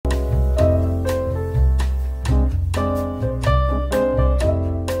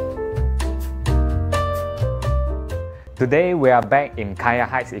Today we are back in KAIA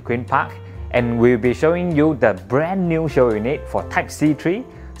Heights Equine Park and we'll be showing you the brand new show unit for Type C3.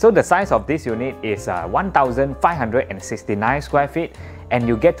 So the size of this unit is 1,569 square feet and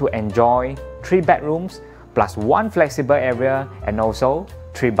you get to enjoy 3 bedrooms plus 1 flexible area and also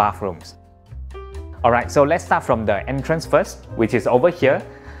 3 bathrooms. Alright, so let's start from the entrance first, which is over here.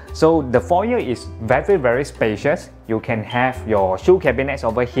 So the foyer is very spacious. You can have your shoe cabinets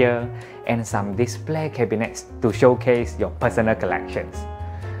over here and some display cabinets to showcase your personal collections.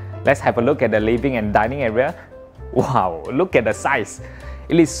 Let's have a look at the living and dining area. Wow, look at the size.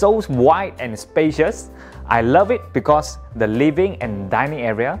 It is so wide and spacious. I love it because the living and dining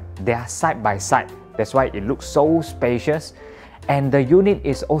area, they are side by side. That's why it looks so spacious. And the unit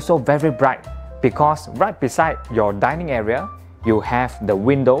is also very bright because right beside your dining area, you have the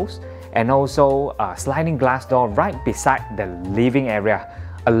windows and also a sliding glass door right beside the living area,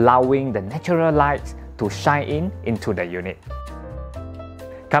 allowing the natural light to shine into the unit.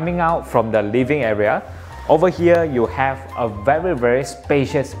 Coming out from the living area, over here you have a very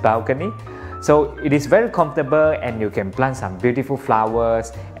spacious balcony. So it is very comfortable and you can plant some beautiful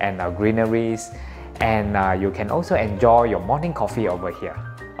flowers and greeneries, and you can also enjoy your morning coffee over here.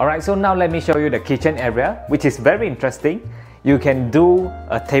 Alright, so now let me show you the kitchen area, which is very interesting. You can do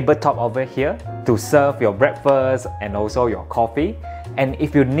a tabletop over here to serve your breakfast and also your coffee. And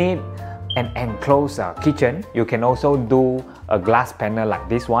if you need an enclosed kitchen, you can also do a glass panel like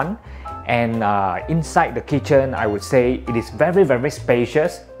this one. And inside the kitchen, I would say it is very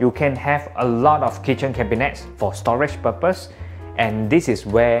spacious. You can have a lot of kitchen cabinets for storage purpose. And this is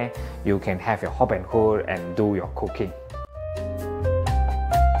where you can have your hob and hood and do your cooking.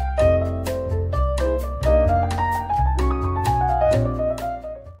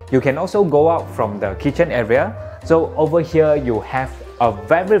 You can also go out from the kitchen area. So over here you have a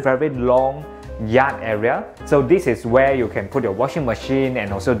very long yard area. So this is where you can put your washing machine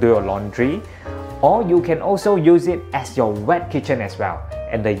and also do your laundry. Or you can also use it as your wet kitchen as well.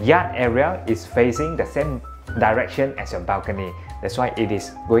 And the yard area is facing the same direction as your balcony. That's why it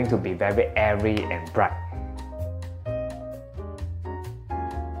is going to be very airy and bright.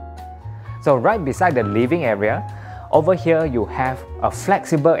 So right beside the living area, over here you have a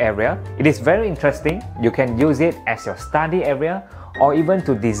flexible area. It is very interesting. You can use it as your study area or even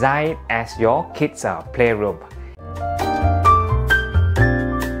to design it as your kids' playroom.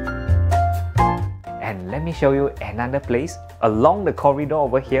 And let me show you another place along the corridor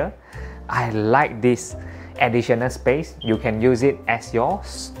over here. I like this additional space. You can use it as your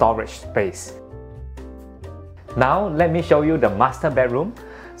storage space. Now let me show you the master bedroom.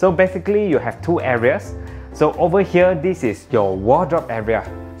 So basically you have 2 areas. So over here, this is your wardrobe area.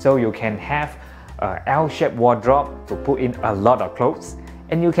 So you can have an L-shaped wardrobe to put in a lot of clothes.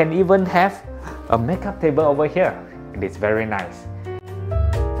 And you can even have a makeup table over here. It is very nice.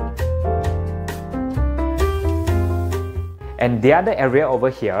 And the other area over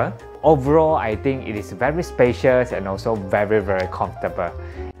here, overall I think it is very spacious and also very comfortable.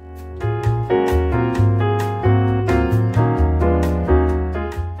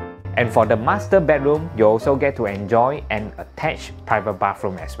 And for the master bedroom, you also get to enjoy an attached private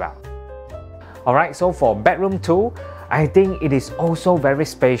bathroom as well. Alright, so for bedroom 2, I think it is also very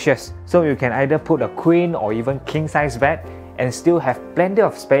spacious. So you can either put a queen or even king size bed and still have plenty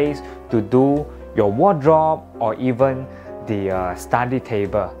of space to do your wardrobe or even the study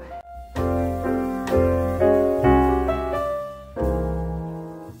table.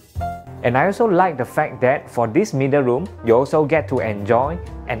 And I also like the fact that for this middle room, you also get to enjoy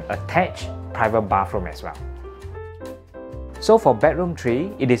an attached private bathroom as well. So for bedroom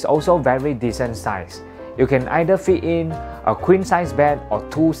 3, it is also very decent size. You can either fit in a queen size bed or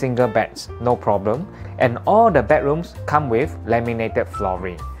 2 single beds, no problem. And all the bedrooms come with laminated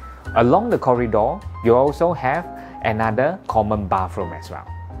flooring. Along the corridor, you also have another common bathroom as well.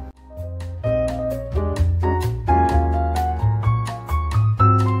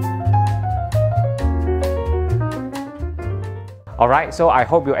 Alright, so I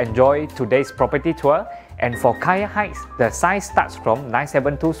hope you enjoyed today's property tour. And for KAIA Heights, the size starts from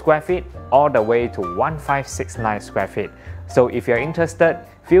 972 square feet all the way to 1569 square feet. So if you're interested,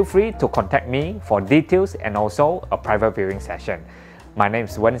 feel free to contact me for details and also a private viewing session. My name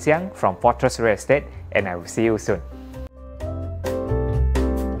is Wen Hsiang from Fortress Real Estate and I will see you soon.